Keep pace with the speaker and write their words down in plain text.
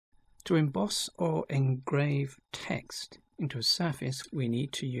To emboss or engrave text into a surface, we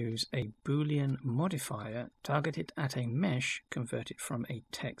need to use a Boolean modifier targeted at a mesh converted from a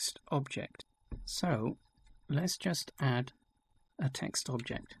text object. So let's just add a text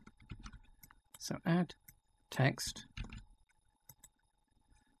object. So add text.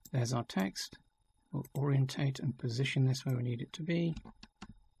 There's our text. We'll orientate and position this where we need it to be.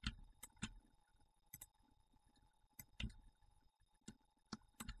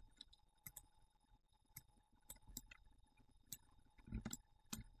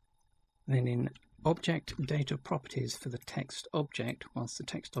 Then in object data properties for the text object, whilst the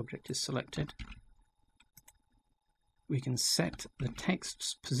text object is selected, we can set the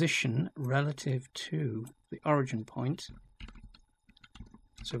text's position relative to the origin point.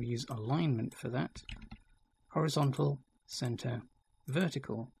 So we use alignment for that. Horizontal, center,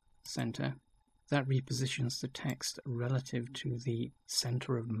 vertical, center. That repositions the text relative to the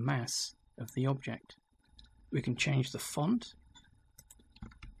center of mass of the object. We can change the font.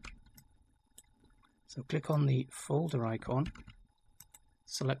 So click on the folder icon,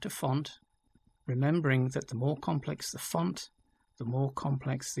 select a font, remembering that the more complex the font, the more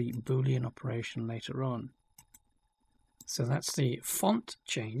complex the Boolean operation later on. So that's the font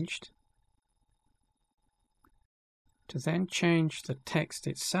changed. To then change the text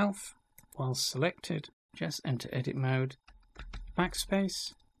itself, while selected, just enter edit mode,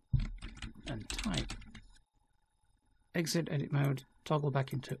 backspace, and type. Exit edit mode, toggle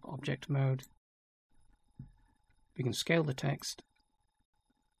back into object mode. We can scale the text.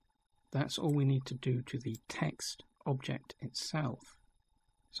 That's all we need to do to the text object itself.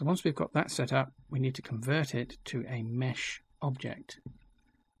 So once we've got that set up, we need to convert it to a mesh object.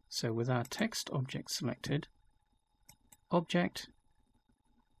 So with our text object selected, object,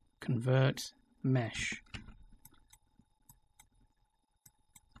 convert mesh.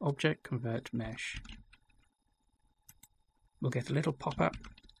 Object, convert mesh. We'll get a little pop-up,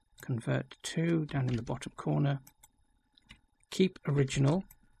 convert to down in the bottom corner. Keep original,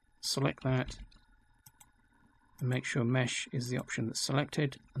 select that, and make sure mesh is the option that's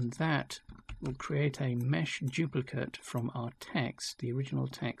selected, and that will create a mesh duplicate from our text, the original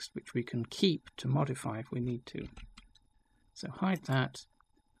text, which we can keep to modify if we need to. So hide that,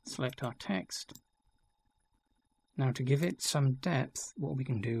 select our text. Now to give it some depth, what we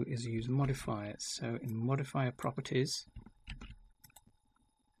can do is use modifiers. So in modifier properties,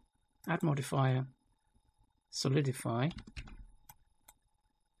 add modifier, solidify,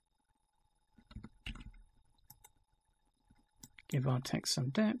 give our text some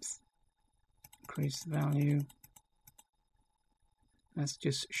depth, increase the value. Let's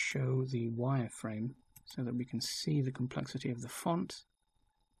just show the wireframe so that we can see the complexity of the font.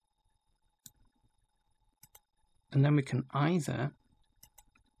 And then we can either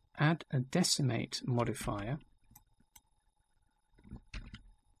add a decimate modifier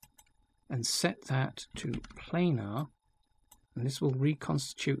and set that to planar, and this will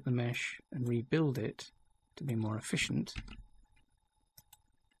reconstitute the mesh and rebuild it to be more efficient.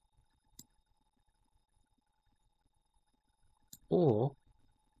 Or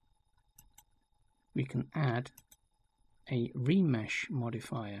we can add a remesh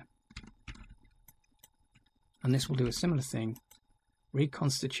modifier, and this will do a similar thing,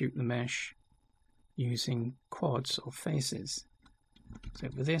 reconstitute the mesh using quads or faces. So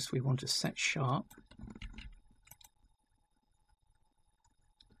for this we want to set sharp,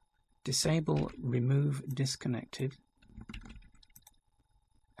 disable remove disconnected,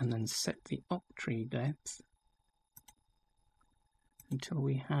 and then set the octree depth until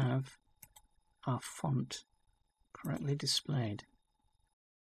we have our font correctly displayed.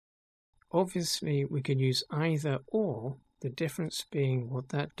 Obviously we can use either or, the difference being what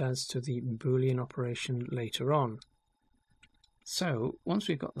that does to the Boolean operation later on. So once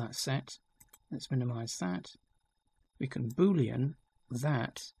we've got that set, let's minimize that. We can Boolean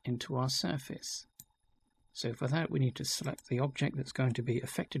that into our surface. So for that we need to select the object that's going to be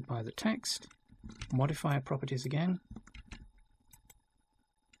affected by the text, modifier properties again,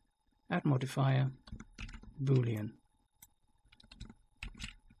 add modifier, Boolean.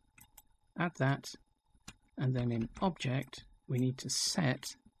 Add that, and then in object we need to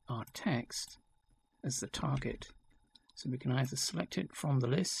set our text as the target. So we can either select it from the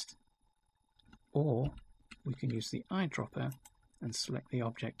list, or we can use the eyedropper and select the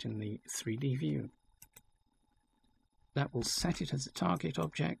object in the 3D view. That will set it as a target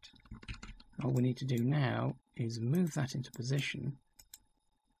object. All we need to do now is move that into position,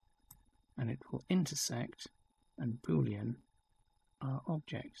 and it will intersect and Boolean our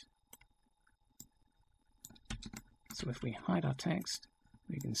object. So if we hide our text,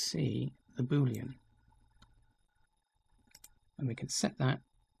 we can see the Boolean. And we can set that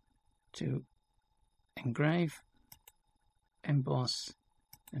to engrave, emboss,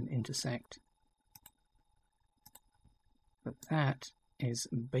 and intersect. But that is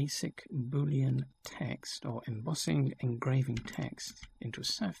basic Boolean text, or embossing, engraving text into a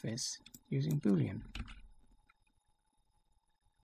surface using Boolean.